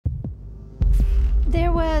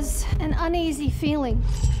There was an uneasy feeling.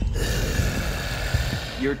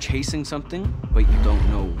 You're chasing something, but you don't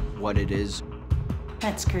know what it is.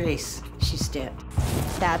 That's Grace. She's dead.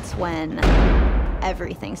 That's when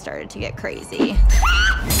everything started to get crazy.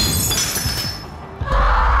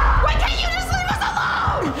 Why can't you just leave us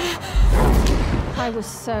alone? I was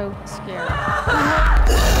so scared.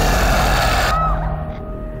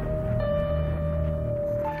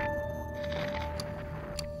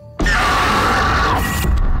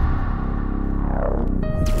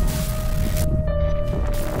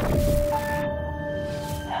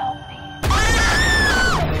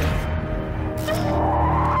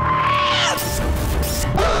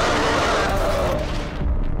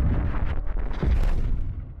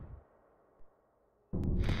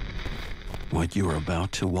 What you are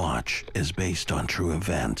about to watch is based on true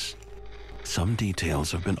events. Some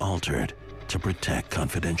details have been altered to protect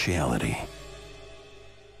confidentiality.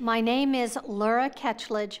 My name is Laura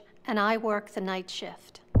Ketchledge, and I work the night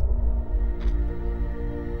shift.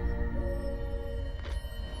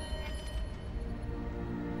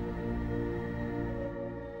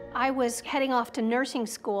 I was heading off to nursing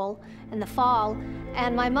school in the fall,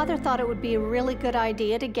 and my mother thought it would be a really good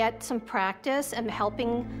idea to get some practice and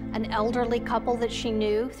helping an elderly couple that she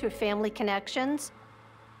knew through family connections.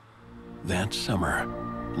 That summer,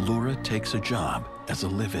 Laura takes a job as a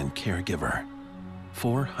live-in caregiver,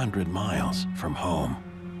 400 miles from home.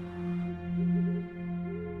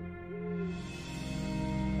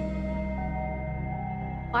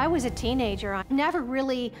 I was a teenager. I'd never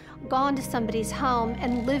really gone to somebody's home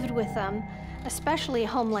and lived with them, especially a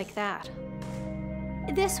home like that.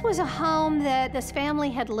 This was a home that this family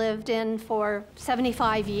had lived in for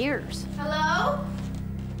 75 years. Hello?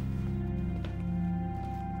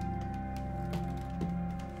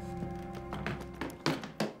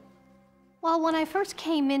 Well, when I first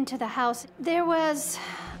came into the house, there was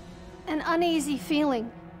an uneasy feeling.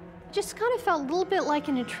 Just kind of felt a little bit like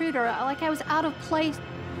an intruder, like I was out of place.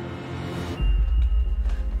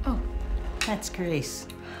 Oh, that's Grace.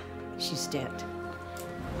 She's dead.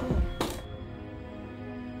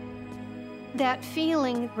 That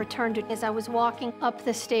feeling returned as I was walking up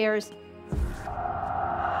the stairs.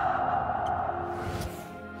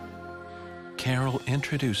 Carol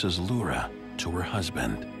introduces Laura to her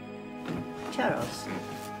husband. Charles,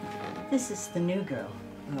 this is the new girl.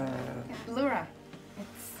 Laura.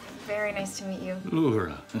 It's very nice to meet you.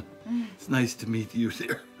 Laura, it's nice to meet you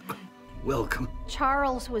there. Welcome.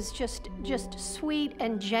 Charles was just sweet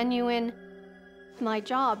and genuine. My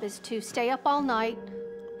job is to stay up all night,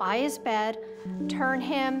 by his bed, turn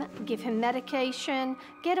him, give him medication,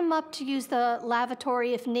 get him up to use the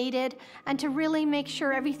lavatory if needed, and to really make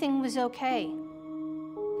sure everything was okay.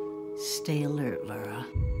 Stay alert, Laura.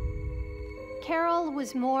 Carol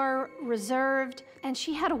was more reserved, and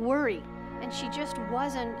she had a worry, and she just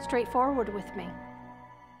wasn't straightforward with me.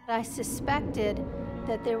 I suspected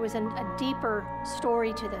that there was a deeper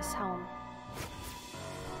story to this home.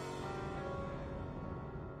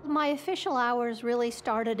 My official hours really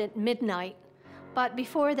started at midnight, but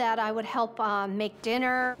before that I would help make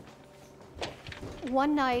dinner.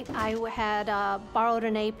 One night I had borrowed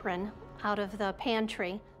an apron out of the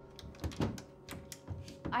pantry.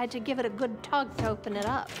 I had to give it a good tug to open it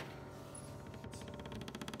up.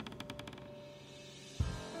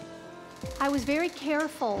 I was very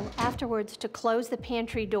careful afterwards to close the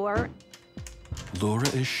pantry door. Laura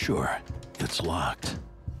is sure it's locked.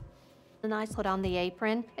 And I put on the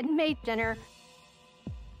apron and made dinner.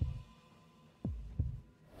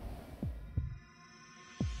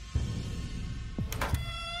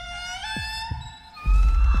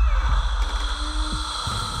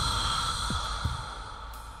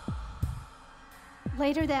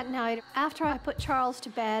 Later that night, after I put Charles to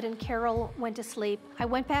bed and Carol went to sleep, I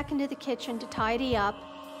went back into the kitchen to tidy up.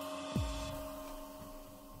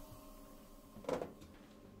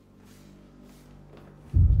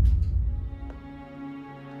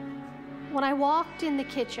 When I walked in the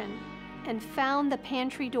kitchen and found the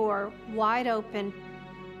pantry door wide open,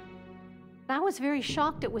 I was very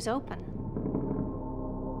shocked it was open.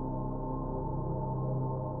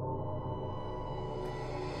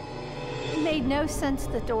 It made no sense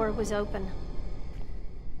the door was open.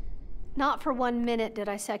 Not for 1 minute did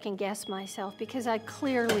I second guess myself, because I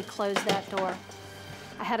clearly closed that door.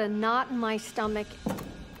 I had a knot in my stomach.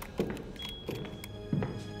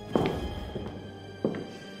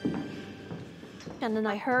 And then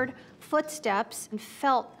I heard footsteps and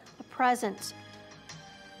felt a presence.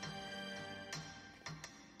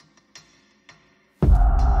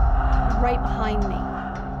 Right behind me.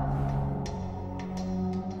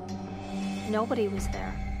 Nobody was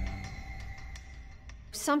there.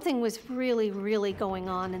 Something was really, really going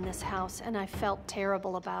on in this house, and I felt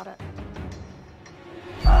terrible about it.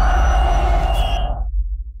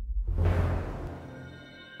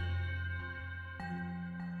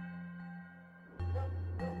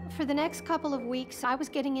 For the next couple of weeks, I was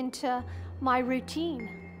getting into my routine.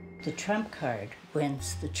 The trump card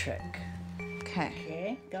wins the trick. Okay.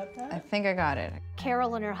 Okay, got I that? think I got it.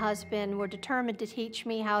 Carol and her husband were determined to teach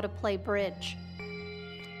me how to play bridge.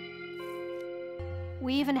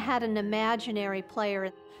 We even had an imaginary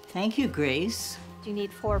player. Thank you, Grace. You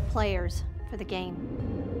need 4 players for the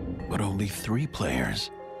game. But only 3 players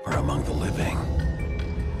are among the living.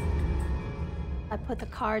 I put the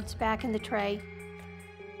cards back in the tray.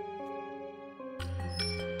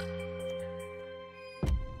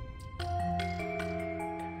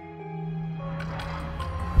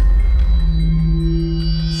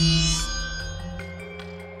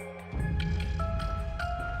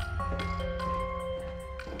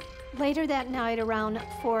 Later that night, around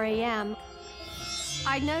 4 a.m.,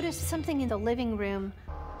 I noticed something in the living room.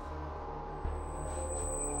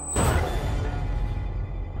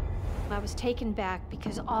 I was taken back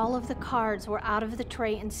because all of the cards were out of the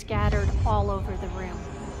tray and scattered all over the room.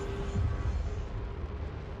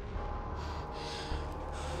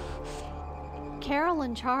 Carol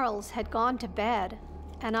and Charles had gone to bed,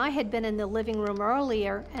 and I had been in the living room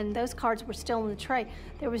earlier, and those cards were still in the tray.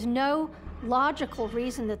 There was no logical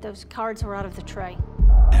reason that those cards were out of the tray.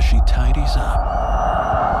 As she tidies up,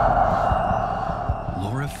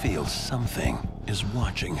 Laura feels something is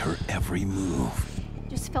watching her every move.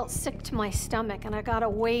 Just felt sick to my stomach, and I got a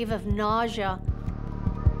wave of nausea.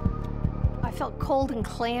 I felt cold and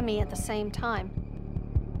clammy at the same time.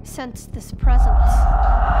 Sensed this presence.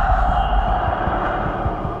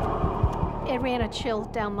 It ran a chill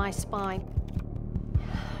down my spine.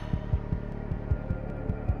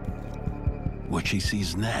 What she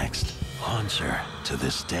sees next haunts her to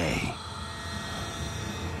this day.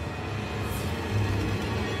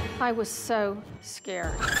 I was so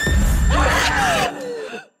scared.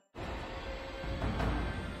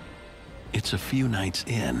 It's a few nights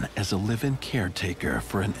in as a live-in caretaker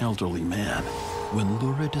for an elderly man when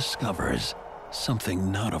Laura discovers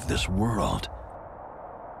something not of this world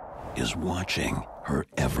is watching her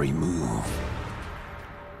every move.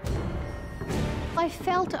 I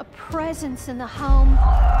felt a presence in the home.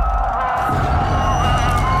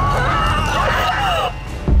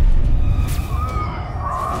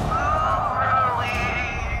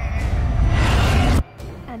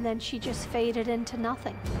 And then she just faded into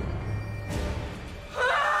nothing.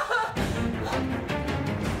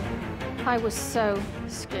 I was so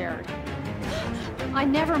scared. I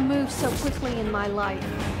never moved so quickly in my life.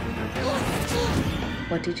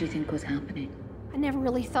 What did you think was happening? I never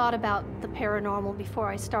really thought about the paranormal before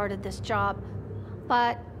I started this job,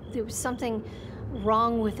 but there was something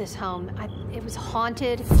wrong with this home. It was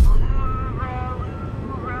haunted.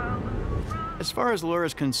 As far as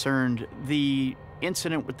Laura's concerned, the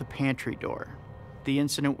incident with the pantry door, the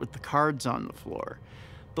incident with the cards on the floor,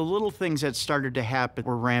 the little things that started to happen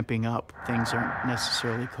were ramping up. Things aren't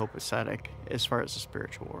necessarily copacetic as far as the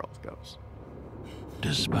spiritual world goes.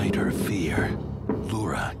 Despite her fear,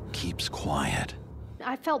 Laura keeps quiet.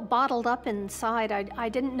 I felt bottled up inside. I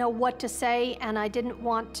didn't know what to say, and I didn't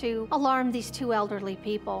want to alarm these 2 elderly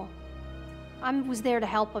people. I was there to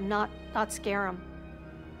help them, not scare them.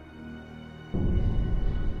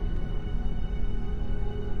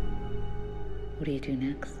 What do you do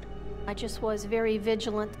next? I just was very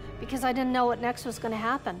vigilant because I didn't know what next was going to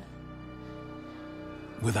happen.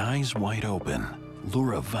 With eyes wide open,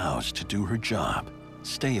 Laura vows to do her job,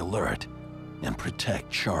 stay alert, and protect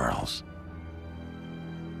Charles.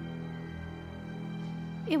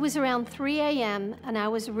 It was around 3 a.m., and I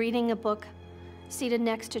was reading a book, seated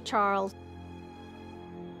next to Charles.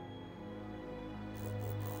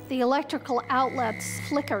 The electrical outlets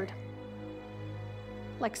flickered,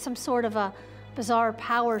 like some sort of a bizarre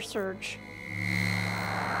power surge.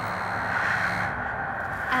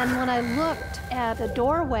 And when I looked at the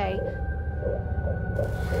doorway,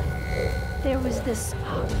 there was this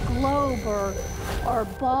globe or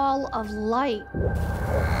ball of light.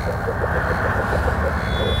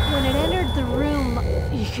 When it entered the room,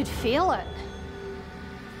 you could feel it.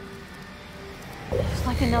 It was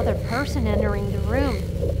like another person entering the room.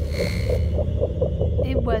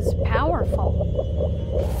 It was powerful.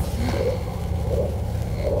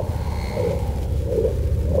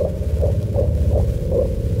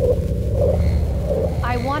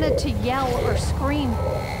 I wanted to yell or scream,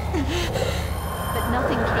 but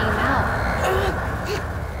nothing came out.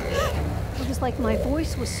 It was like my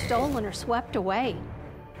voice was stolen or swept away.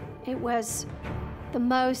 It was the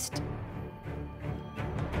most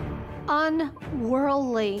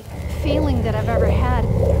unworldly feeling that I've ever had.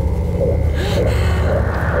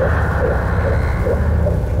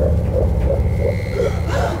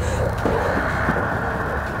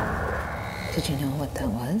 Did you know what that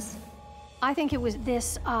was? I think it was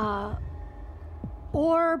this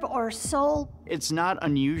orb or soul. It's not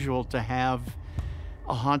unusual to have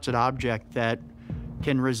a haunted object that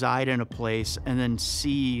can reside in a place and then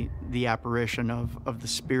see the apparition of the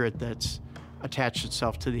spirit that's attached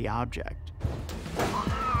itself to the object.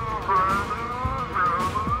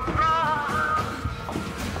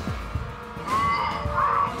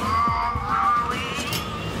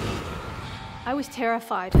 I was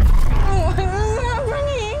terrified.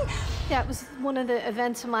 That was one of the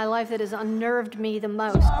events in my life that has unnerved me the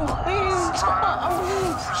most.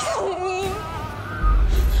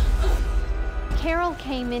 Carol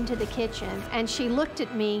came into the kitchen and she looked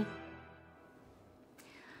at me.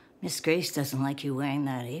 Miss Grace doesn't like you wearing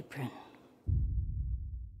that apron.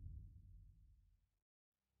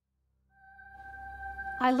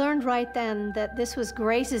 I learned right then that this was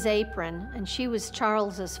Grace's apron and she was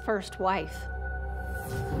Charles's first wife.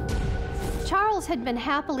 Charles had been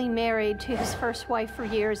happily married to his first wife for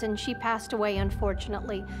years, and she passed away,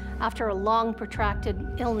 unfortunately, after a long,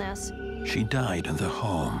 protracted illness. She died in the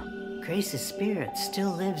home. Grace's spirit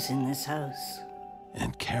still lives in this house.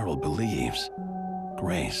 And Carol believes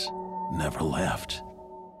Grace never left.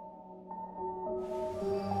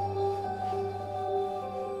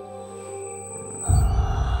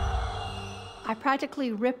 I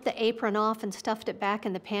practically ripped the apron off and stuffed it back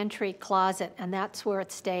in the pantry closet, and that's where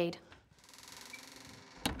it stayed.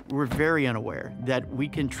 We're very unaware that we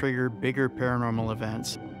can trigger bigger paranormal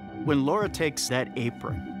events. When Laura takes that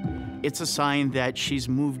apron, it's a sign that she's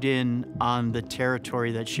moved in on the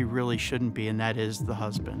territory that she really shouldn't be, and that is the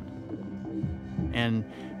husband. And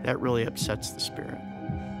that really upsets the spirit.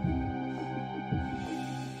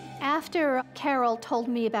 After Carol told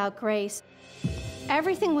me about Grace,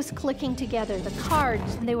 everything was clicking together. The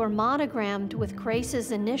cards, they were monogrammed with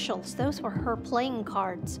Grace's initials. Those were her playing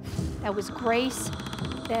cards. That was Grace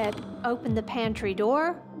that opened the pantry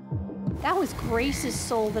door. That was Grace's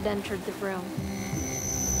soul that entered the room.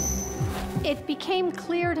 It became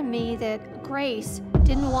clear to me that Grace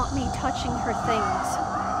didn't want me touching her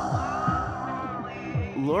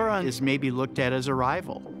things. Laura is maybe looked at as a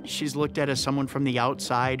rival. She's looked at as someone from the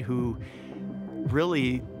outside who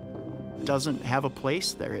really doesn't have a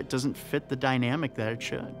place there. It doesn't fit the dynamic that it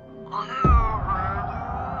should.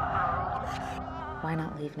 Why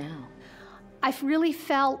not leave now? I really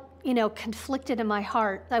felt, conflicted in my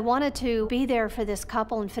heart. I wanted to be there for this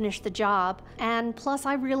couple and finish the job. And plus,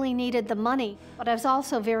 I really needed the money. But I was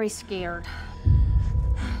also very scared.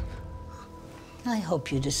 I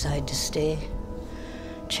hope you decide to stay.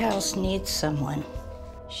 Charles needs someone.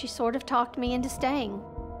 She sort of talked me into staying,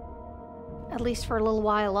 at least for a little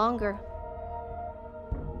while longer.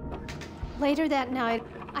 Later that night,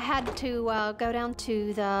 I had to go down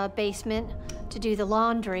to the basement to do the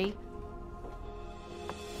laundry.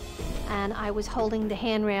 And I was holding the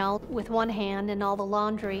handrail with one hand and all the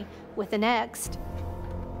laundry with the next.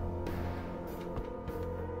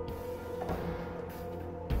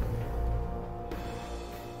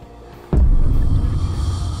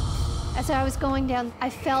 As I was going down, I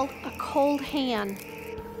felt a cold hand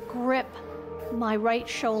grip my right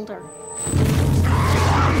shoulder. If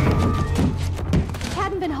I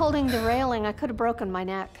hadn't been holding the railing, I could have broken my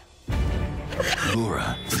neck.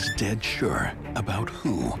 Laura is dead sure about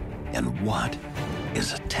who and what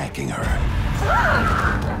is attacking her.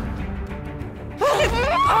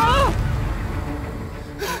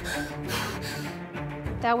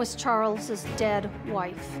 That was Charles's dead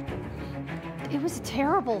wife. It was a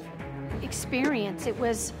terrible experience. It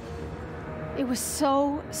was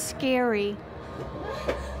so scary.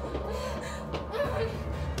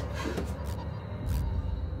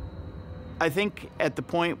 I think at the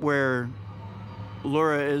point where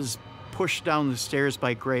Laura is pushed down the stairs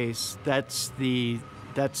by Grace, that's the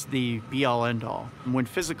be-all, end-all. When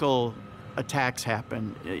physical attacks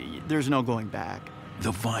happen, there's no going back.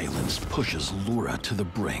 The violence pushes Laura to the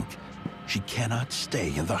brink. She cannot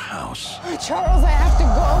stay in the house. Charles, I have to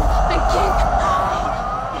go. I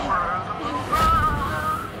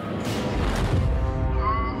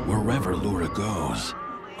can't. Wherever Laura goes,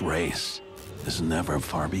 Grace is never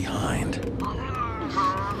far behind.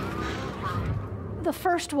 The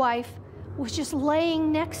first wife was just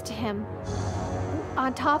laying next to him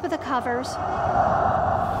on top of the covers.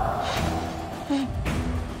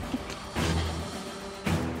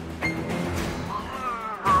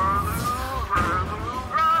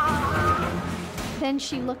 Then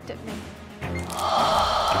she looked at me.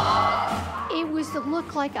 It was the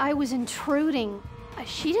look like I was intruding.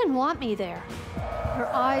 She didn't want me there. Her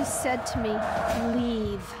eyes said to me,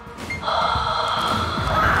 leave.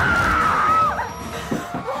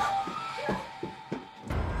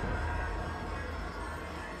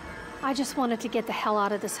 I just wanted to get the hell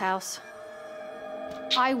out of this house.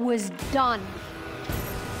 I was done.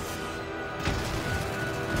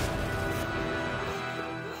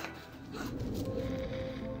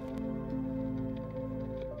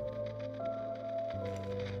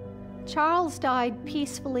 Charles died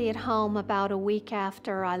peacefully at home about a week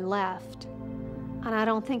after I left, and I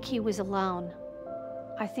don't think he was alone.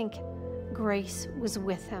 I think Grace was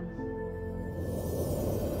with him.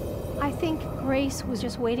 I think Grace was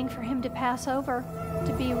just waiting for him to pass over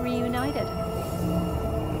to be reunited.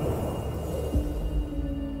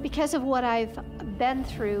 Because of what I've been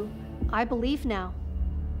through, I believe now.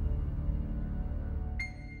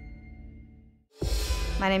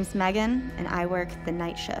 My name's Megan, and I work the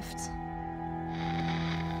night shift.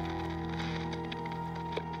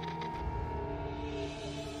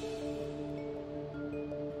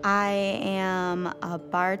 I am a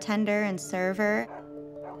bartender and server.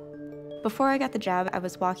 Before I got the job, I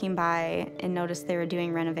was walking by and noticed they were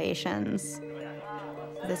doing renovations.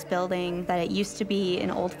 This building that it used to be an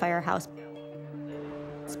old firehouse,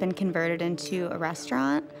 it's been converted into a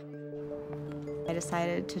restaurant. I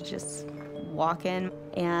decided to just walk in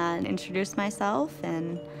and introduce myself,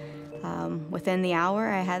 and within the hour,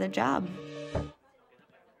 I had a job.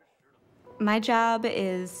 My job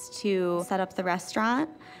is to set up the restaurant,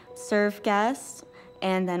 serve guests,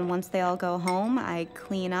 and then once they all go home, I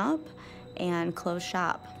clean up and close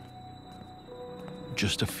shop.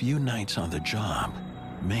 Just a few nights on the job,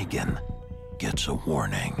 Megan gets a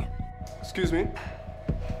warning. Excuse me,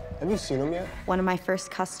 have you seen him yet? One of my first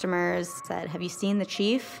customers said, "Have you seen the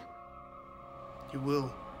chief?" You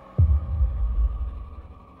will.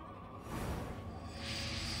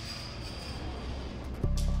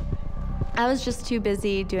 I was just too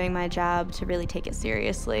busy doing my job to really take it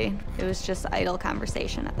seriously. It was just idle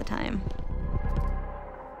conversation at the time.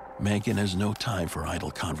 Megan has no time for idle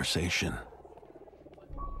conversation.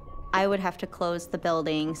 I would have to close the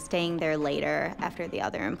building, staying there later after the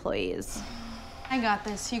other employees. I got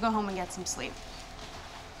this. You go home and get some sleep.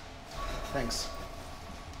 Thanks.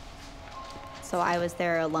 So I was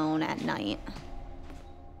there alone at night.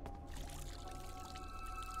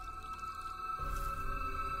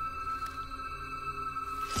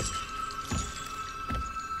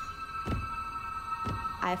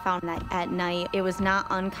 I found that at night, it was not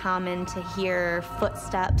uncommon to hear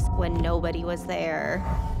footsteps when nobody was there.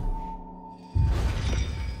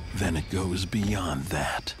 Then it goes beyond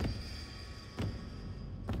that.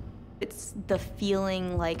 It's the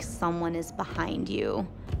feeling like someone is behind you,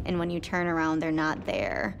 and when you turn around, they're not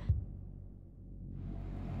there.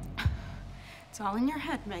 It's all in your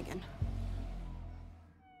head, Megan.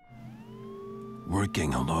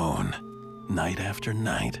 Working alone, night after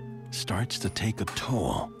night, starts to take a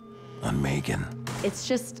toll on Megan. It's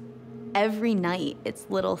just every night, it's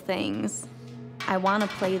little things. I want to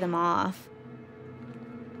play them off.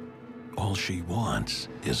 All she wants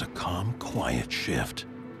is a calm, quiet shift.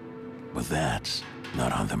 But that's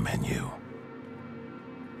not on the menu.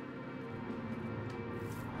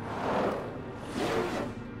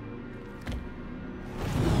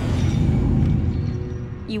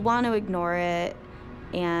 You want to ignore it,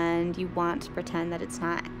 and you want to pretend that it's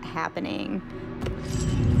not happening.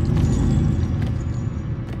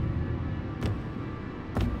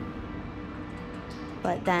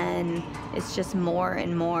 But then it's just more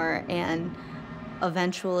and more, and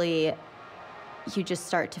eventually you just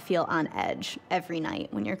start to feel on edge every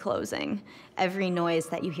night when you're closing. Every noise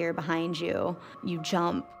that you hear behind you, you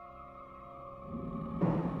jump.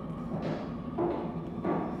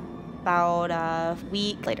 About a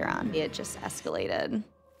week later on, it just escalated.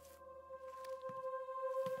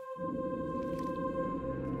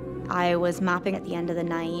 I was mopping at the end of the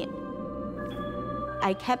night.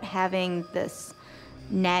 I kept having this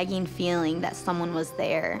nagging feeling that someone was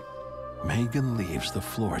there. Megan leaves the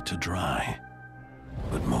floor to dry,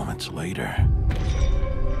 but moments later,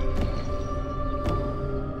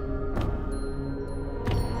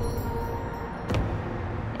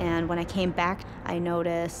 and when I came back, I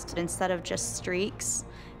noticed instead of just streaks,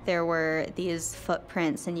 there were these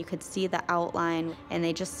footprints, and you could see the outline, and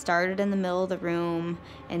they just started in the middle of the room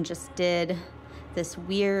and just did this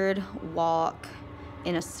weird walk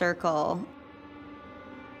in a circle.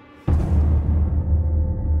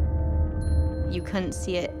 You couldn't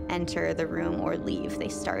see it enter the room or leave. They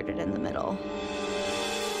started in the middle.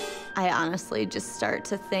 I honestly just start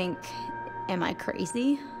to think, am I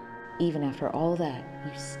crazy? Even after all that,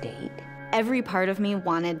 you stayed. Every part of me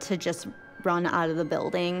wanted to just run out of the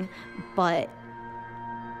building, but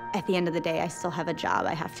at the end of the day, I still have a job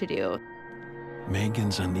I have to do.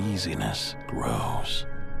 Megan's uneasiness grows.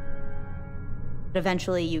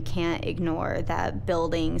 Eventually, you can't ignore that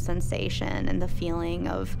building sensation and the feeling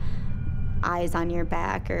of eyes on your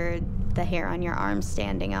back or the hair on your arm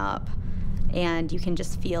standing up, and you can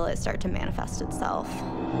just feel it start to manifest itself.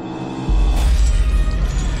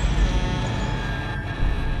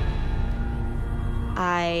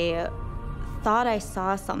 I thought I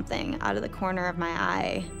saw something out of the corner of my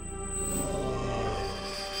eye.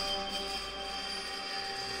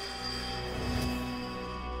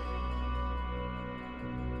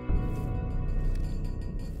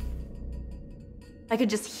 I could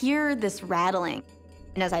just hear this rattling.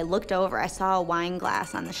 And as I looked over, I saw a wine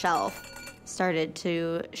glass on the shelf started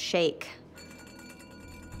to shake.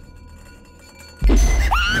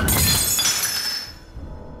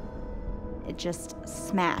 It just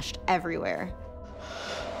smashed everywhere.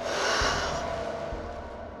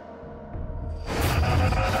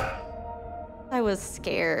 I was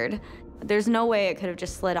scared. There's no way it could have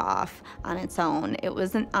just slid off on its own. It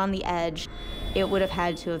wasn't on the edge. It would have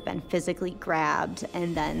had to have been physically grabbed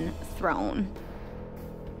and then thrown.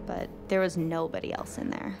 But there was nobody else in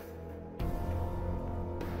there.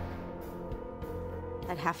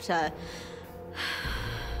 I'd have to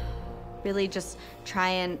really just try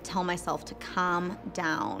and tell myself to calm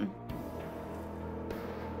down.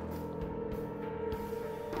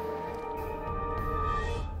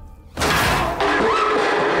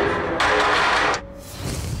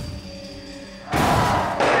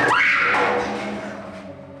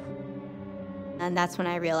 And that's when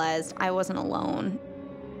I realized I wasn't alone.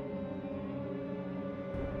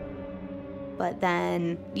 But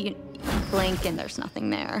then you blink and there's nothing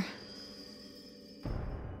there.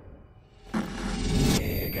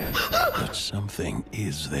 But something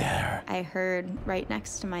is there. I heard right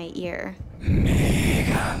next to my ear.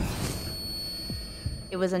 Megan.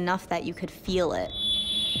 It was enough that you could feel it.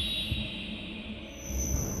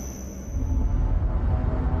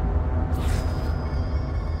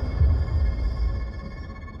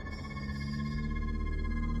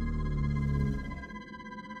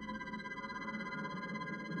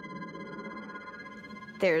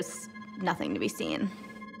 There's nothing to be seen.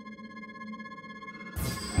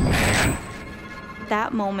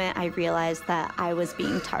 That moment, I realized that I was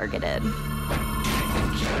being targeted.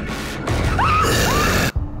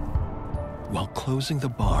 While closing the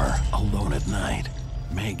bar alone at night,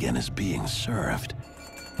 Megan is being served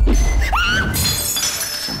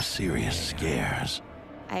some serious scares.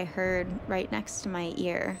 I heard right next to my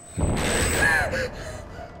ear.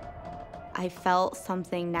 I felt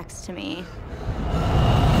something next to me.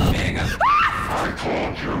 I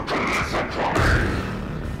told you to listen to me.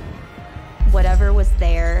 Whatever was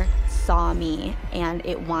there saw me, and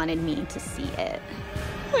it wanted me to see it.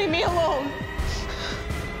 Leave me alone.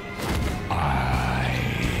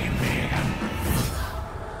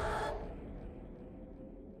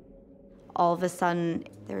 All of a sudden,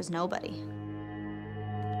 there was nobody.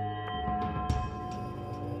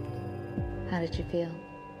 How did you feel?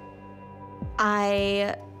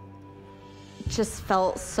 I just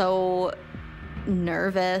felt so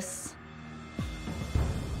nervous.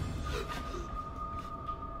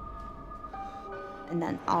 And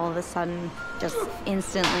then all of a sudden, just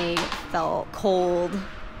instantly felt cold.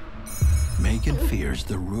 Megan fears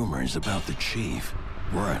the rumors about the chief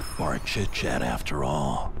weren't bar chit-chat after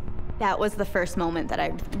all. That was the first moment that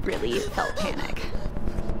I really felt panic.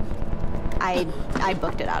 I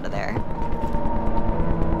booked it out of there.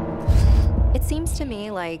 It seems to me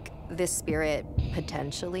like this spirit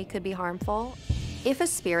potentially could be harmful. If a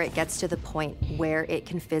spirit gets to the point where it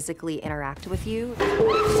can physically interact with you,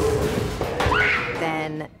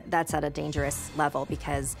 then that's at a dangerous level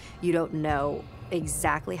because you don't know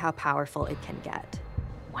exactly how powerful it can get.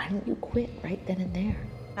 Why didn't you quit right then and there?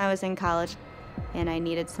 I was in college and I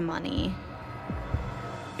needed some money.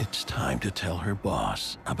 It's time to tell her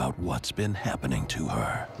boss about what's been happening to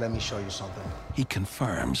her. Let me show you something. He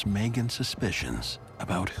confirms Megan's suspicions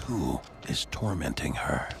about who is tormenting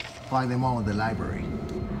her. Find them all in the library.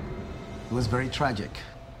 It was very tragic.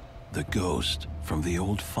 The ghost from the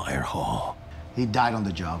old fire hall. He died on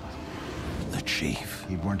the job. The chief.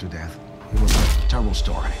 He burned to death. It was a terrible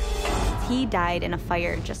story. He died in a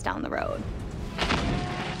fire just down the road.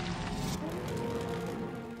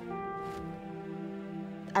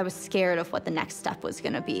 I was scared of what the next step was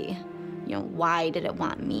gonna be. You know, why did it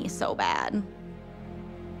want me so bad?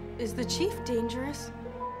 Is the chief dangerous?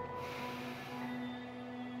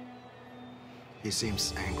 He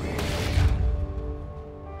seems angry.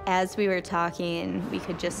 As we were talking, we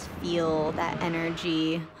could just feel that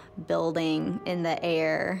energy building in the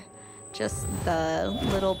air, just the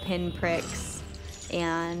little pinpricks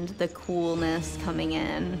and the coolness coming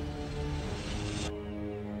in.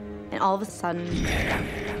 And all of a sudden,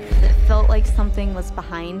 it felt like something was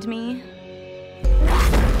behind me.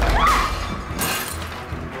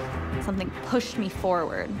 Something pushed me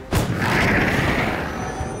forward.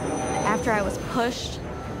 After I was pushed,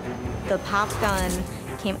 the pop gun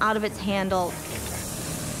came out of its handle.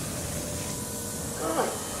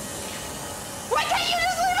 Why can't you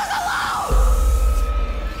just leave us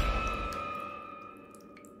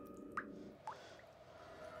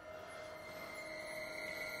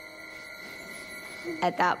alone?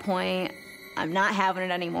 At that point, I'm not having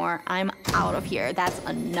it anymore. I'm out of here. That's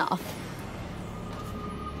enough.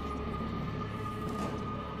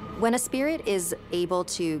 When a spirit is able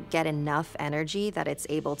to get enough energy that it's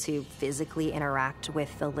able to physically interact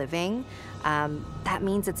with the living, that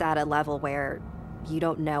means it's at a level where you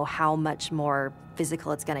don't know how much more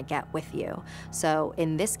physical it's gonna get with you. So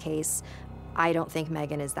in this case, I don't think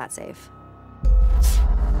Megan is that safe.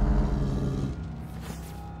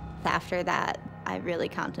 After that, I really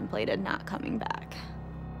contemplated not coming back.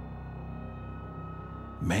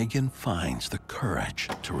 Megan finds the courage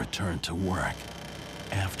to return to work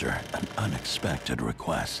after an unexpected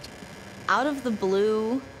request. Out of the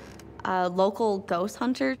blue, a local ghost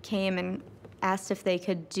hunter came and asked if they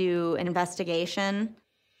could do an investigation.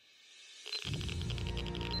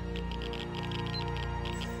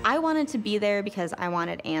 I wanted to be there because I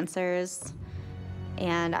wanted answers,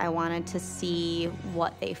 and I wanted to see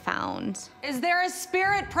what they found. Is there a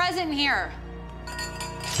spirit present here?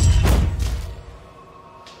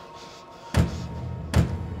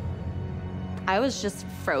 I was just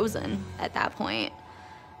frozen at that point.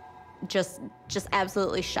 Just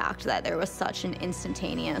absolutely shocked that there was such an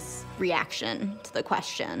instantaneous reaction to the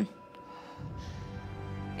question.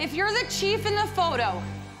 If you're the chief in the photo,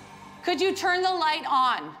 could you turn the light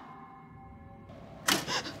on?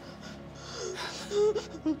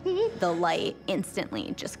 The light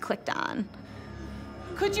instantly just clicked on.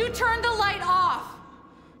 Could you turn the light off?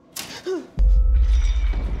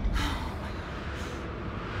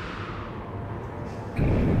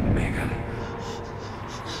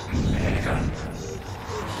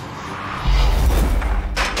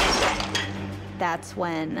 That's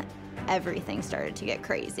when everything started to get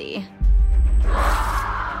crazy.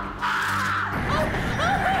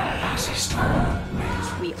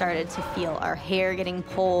 We started to feel our hair getting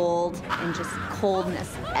pulled and just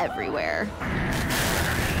coldness everywhere.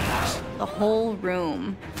 The whole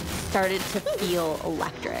room started to feel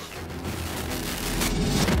electric.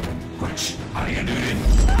 What are you doing?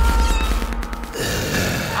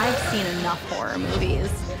 I've seen enough horror movies.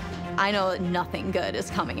 I know that nothing good is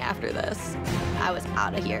coming after this. I was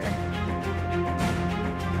out of here.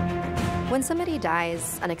 When somebody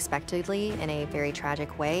dies unexpectedly in a very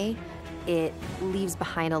tragic way, it leaves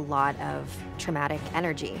behind a lot of traumatic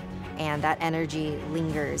energy, and that energy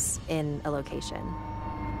lingers in a location.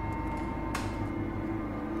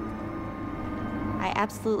 I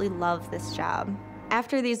absolutely love this job.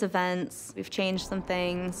 After these events, we've changed some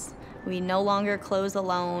things. We no longer close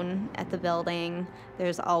alone at the building.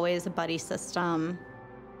 There's always a buddy system.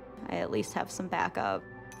 I at least have some backup.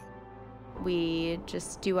 We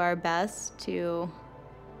just do our best to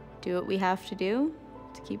do what we have to do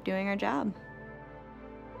to keep doing our job.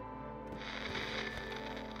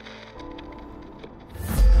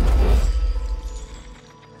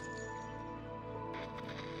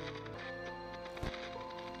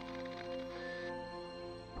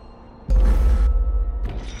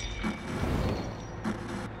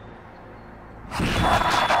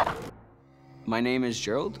 My name is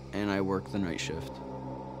Gerald, and I work the night shift.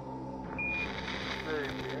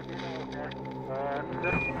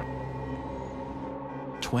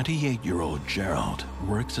 "28-year-old Gerald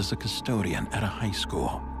works as a custodian at a high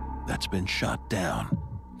school that's been shut down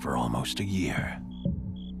for almost a year.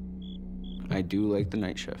 I do like the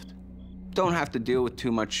night shift. Don't have to deal with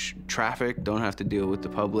too much traffic, don't have to deal with the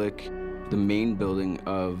public. The main building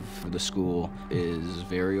of the school is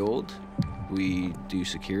very old. We do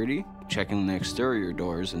security, checking the exterior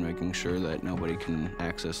doors and making sure that nobody can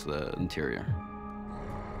access the interior.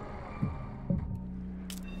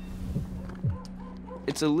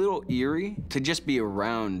 It's a little eerie to just be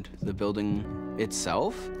around the building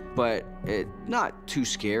itself, but not too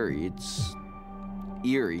scary. It's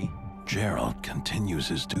eerie. Gerald continues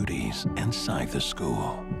his duties inside the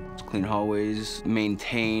school. Clean hallways,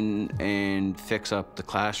 maintain and fix up the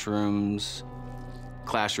classrooms.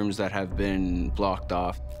 classrooms that have been blocked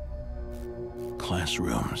off.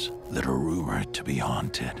 Classrooms that are rumored to be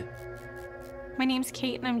haunted. My name's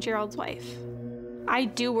Kate and I'm Gerald's wife. I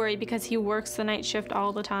do worry because he works the night shift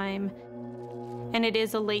all the time, and it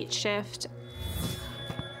is a late shift.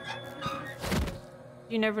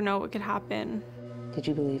 You never know what could happen. Did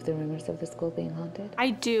you believe the rumors of the school being haunted?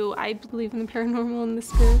 I do. I believe in the paranormal and the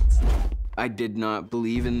spirits. I did not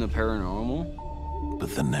believe in the paranormal.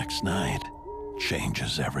 But the next night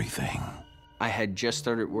changes everything. I had just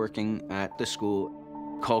started working at the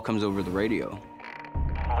school. Call comes over the radio.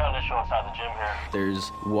 We got an issue outside the gym here.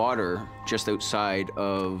 There's water just outside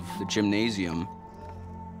of the gymnasium.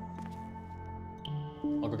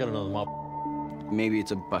 I'll go get another mop. Maybe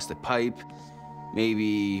it's a busted pipe.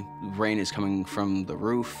 Maybe rain is coming from the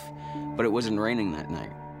roof, but it wasn't raining that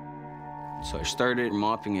night. So I started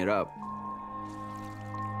mopping it up.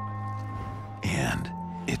 And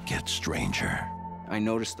it gets stranger. I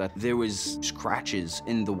noticed that there was scratches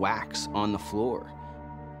in the wax on the floor.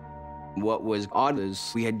 What was odd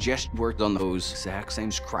is we had just worked on those exact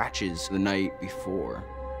same scratches the night before.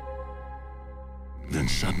 Then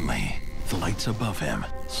suddenly, the lights above him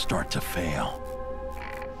start to fail.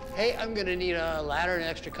 Hey, I'm gonna need a ladder and an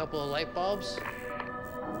extra couple of light bulbs.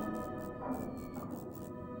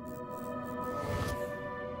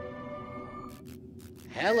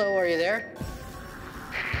 Hello, are you there?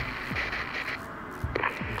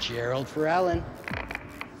 Gerald for Alan.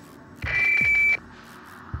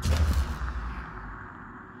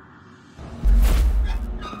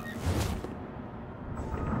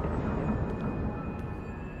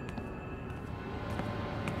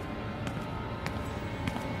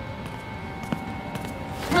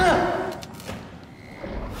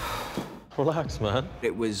 Relax, man.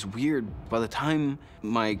 It was weird. By the time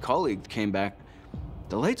my colleague came back,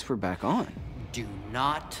 the lights were back on. Do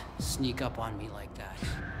not sneak up on me like that.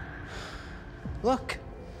 Look.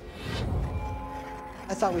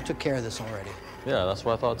 I thought we took care of this already. Yeah, that's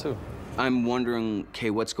what I thought too. I'm wondering, okay,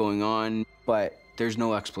 what's going on? But there's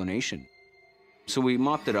no explanation. So we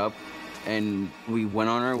mopped it up and we went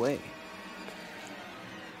on our way.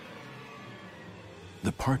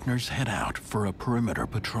 The partners head out for a perimeter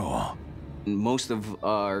patrol. Most of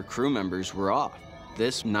our crew members were off.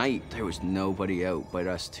 This night, there was nobody out but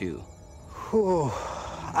us two. Whew,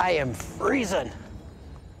 I am freezing.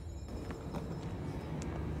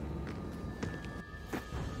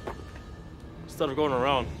 Instead of going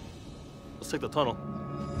around, let's take the tunnel.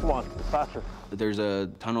 Come on, it's faster. There's a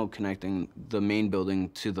tunnel connecting the main building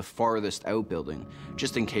to the farthest out building,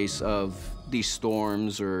 just in case of these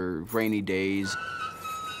storms or rainy days.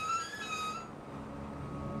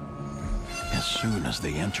 As soon as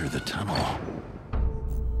they enter the tunnel,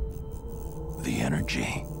 the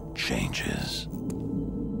energy changes.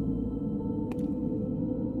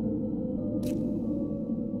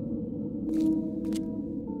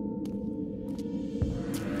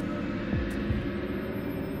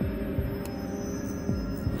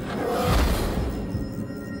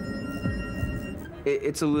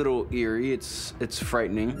 It's a little eerie, it's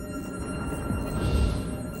frightening.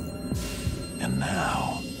 And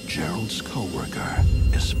now, Gerald's coworker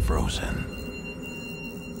is frozen.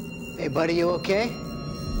 Hey, buddy, you okay?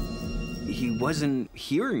 He wasn't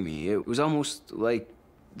hearing me. It was almost like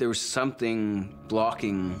there was something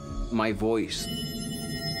blocking my voice.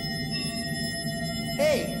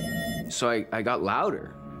 Hey! So I got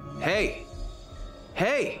louder. Hey!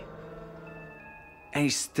 Hey! And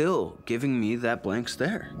he's still giving me that blank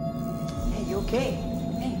stare. Hey, you okay?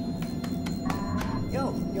 Hey.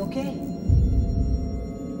 Yo, you okay?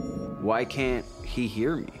 Why can't he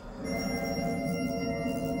hear me?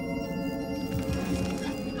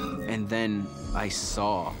 And then I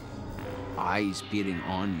saw eyes beating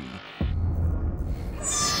on me.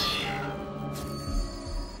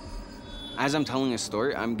 As I'm telling a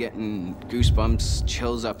story, I'm getting goosebumps,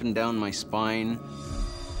 chills up and down my spine.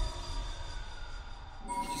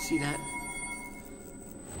 Did you see that?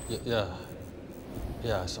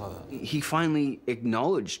 Yeah, I saw that. He finally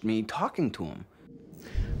acknowledged me talking to him.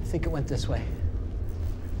 I think it went this way.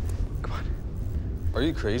 Come on. Are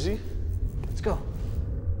you crazy? Let's go.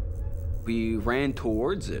 We ran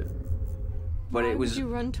towards it, but Why it was... would you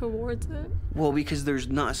run towards it? Well, because there's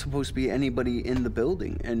not supposed to be anybody in the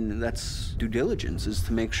building, and that's due diligence, is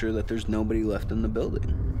to make sure that there's nobody left in the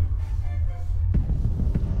building.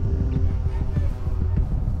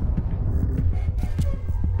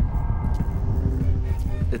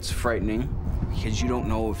 It's frightening, because you don't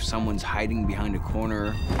know if someone's hiding behind a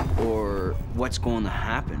corner or what's going to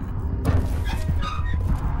happen.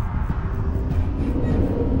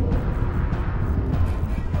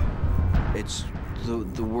 It's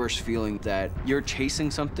the worst feeling that you're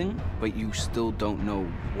chasing something, but you still don't know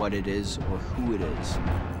what it is or who it is.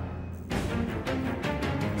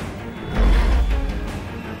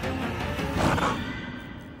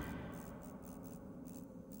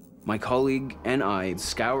 My colleague and I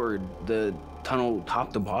scoured the tunnel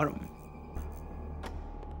top to bottom.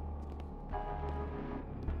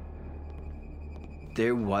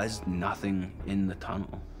 There was nothing in the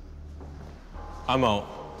tunnel. I'm out.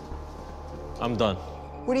 I'm done.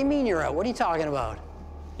 What do you mean you're out? What are you talking about?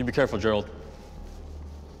 You be careful, Gerald.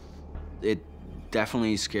 It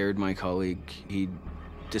definitely scared my colleague. He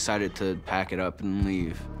decided to pack it up and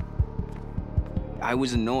leave. I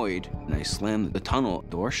was annoyed, and I slammed the tunnel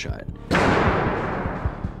door shut.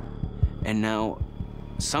 And now,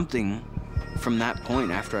 something from that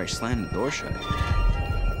point after I slammed the door shut,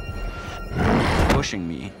 pushing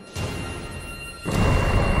me.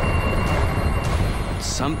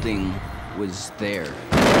 Something was there.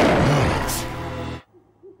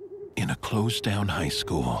 In a closed-down high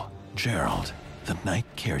school, Gerald, the night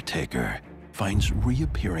caretaker, finds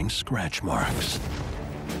reappearing scratch marks.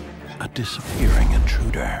 A disappearing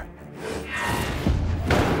intruder.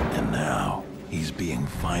 And now, he's being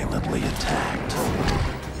violently attacked.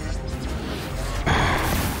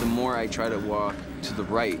 The more I try to walk to the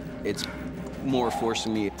right, it's more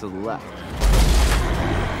forcing me to the left.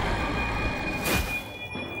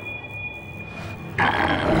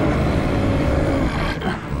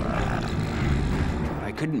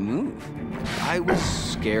 I couldn't move. I was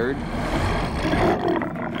scared.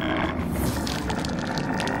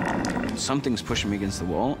 Something's pushing me against the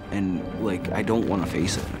wall, and, like, I don't want to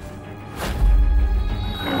face it.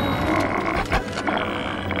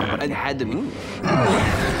 I had to move.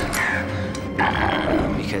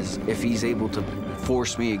 Because if he's able to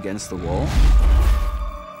force me against the wall,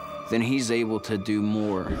 then he's able to do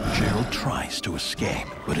more. Gerald tries to escape,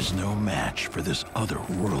 but is no match for this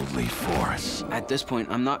otherworldly force. At this point,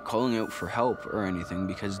 I'm not calling out for help or anything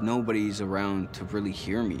because nobody's around to really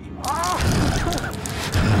hear me.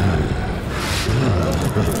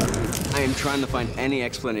 I am trying to find any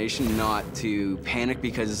explanation not to panic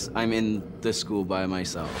because I'm in the school by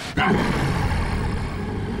myself.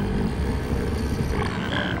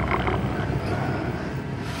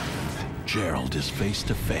 Gerald is face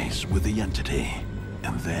to face with the entity,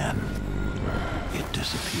 and then it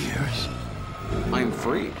disappears. I'm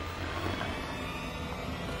free.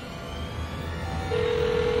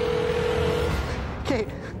 Kate.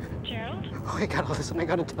 Gerald? Oh, I gotta listen. I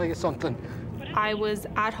gotta tell you something. I was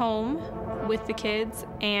at home with the kids,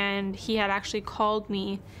 and he had actually called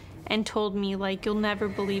me and told me, like, you'll never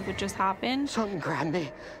believe what just happened. Something grabbed me.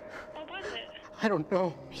 What was it? I don't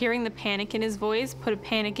know. Hearing the panic in his voice put a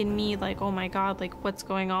panic in me, like, oh my God, like, what's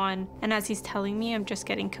going on? And as he's telling me, I'm just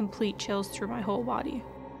getting complete chills through my whole body.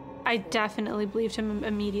 I definitely believed him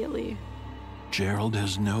immediately. Gerald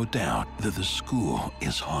has no doubt that the school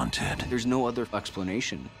is haunted. There's no other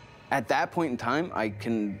explanation. At that point in time, I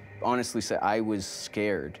can honestly say I was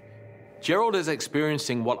scared. Gerald is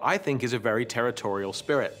experiencing what I think is a very territorial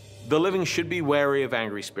spirit. The living should be wary of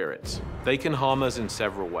angry spirits. They can harm us in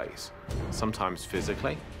several ways. Sometimes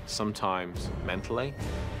physically, sometimes mentally,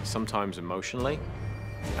 sometimes emotionally,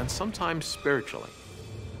 and sometimes spiritually.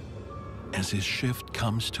 As his shift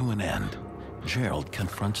comes to an end, Gerald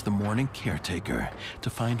confronts the morning caretaker to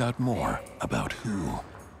find out more about who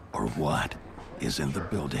or what is in the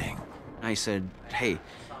building. I said, hey,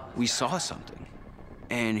 we saw something.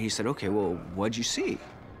 And he said, okay, well, what'd you see?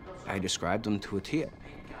 I described him to a T.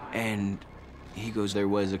 And he goes, there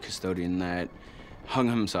was a custodian that hung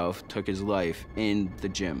himself, took his life in the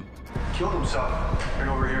gym. Killed himself. Right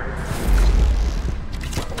over here.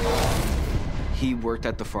 He worked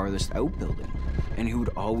at the farthest out building, and he would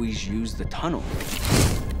always use the tunnel.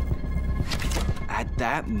 At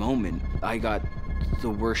that moment, I got the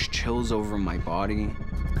worst chills over my body.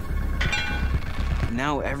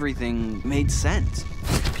 Now everything made sense.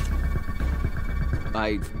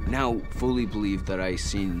 I now fully believe that I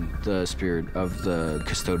seen the spirit of the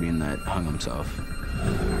custodian that hung himself.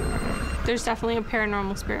 There's definitely a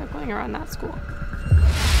paranormal spirit going around that school.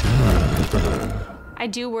 I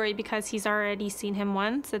do worry because he's already seen him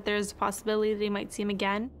once, that there's a possibility that he might see him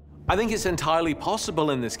again. I think it's entirely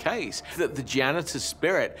possible in this case that the janitor's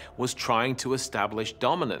spirit was trying to establish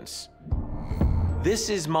dominance. This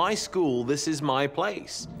is my school, this is my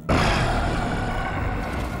place.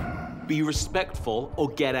 Be respectful or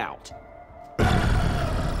get out.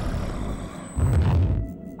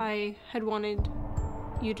 I had wanted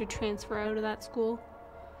you to transfer out of that school.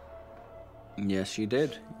 Yes, you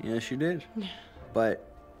did. Yes, you did. But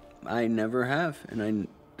I never have, and I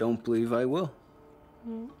don't believe I will.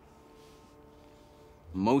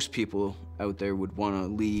 Most people out there would want to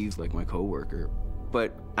leave, like my coworker,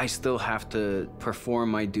 but I still have to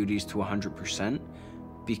perform my duties to 100%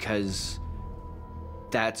 because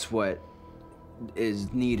that's what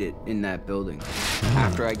is needed in that building.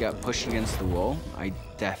 After I got pushed against the wall, I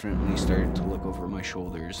definitely started to look over my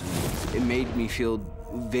shoulders, and it made me feel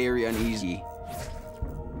very uneasy.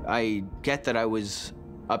 I get that I was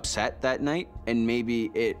upset that night, and maybe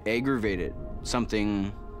it aggravated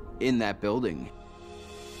something in that building.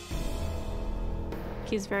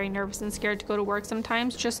 He's very nervous and scared to go to work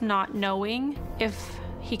sometimes, just not knowing if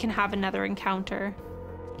he can have another encounter.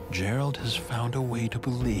 Gerald has found a way to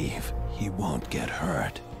believe he won't get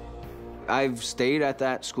hurt. I've stayed at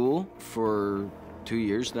that school for 2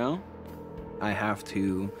 years now. I have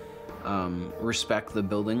to respect the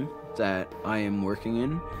building that I am working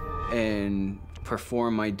in and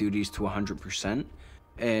perform my duties to 100%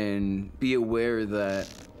 and be aware that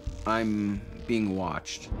I'm being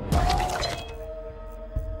watched.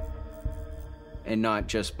 And not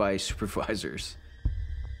just by supervisors.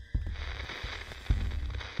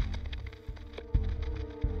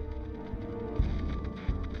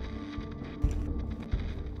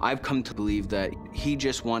 I've come to believe that he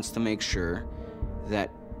just wants to make sure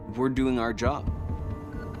that we're doing our job.